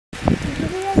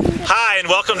Hi, and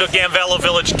welcome to Gambella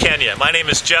Village, Kenya. My name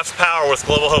is Jeff Power with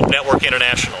Global Hope Network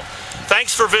International.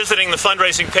 Thanks for visiting the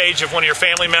fundraising page of one of your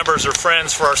family members or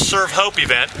friends for our Serve Hope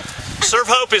event. Serve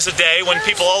Hope is a day when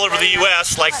people all over the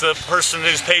U.S., like the person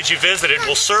whose page you visited,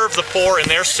 will serve the poor in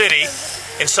their city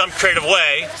in some creative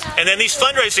way. And then these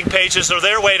fundraising pages are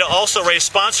their way to also raise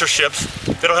sponsorships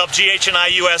that will help GH&I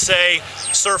USA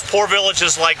serve poor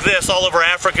villages like this all over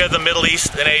Africa, the Middle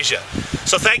East, and Asia.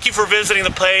 So thank you for visiting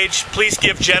the page. Please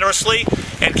give generously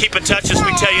and keep in touch as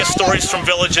we tell you stories from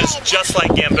villages just like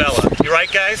Gambella. You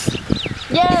right, guys?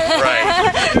 Yeah.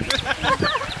 Right.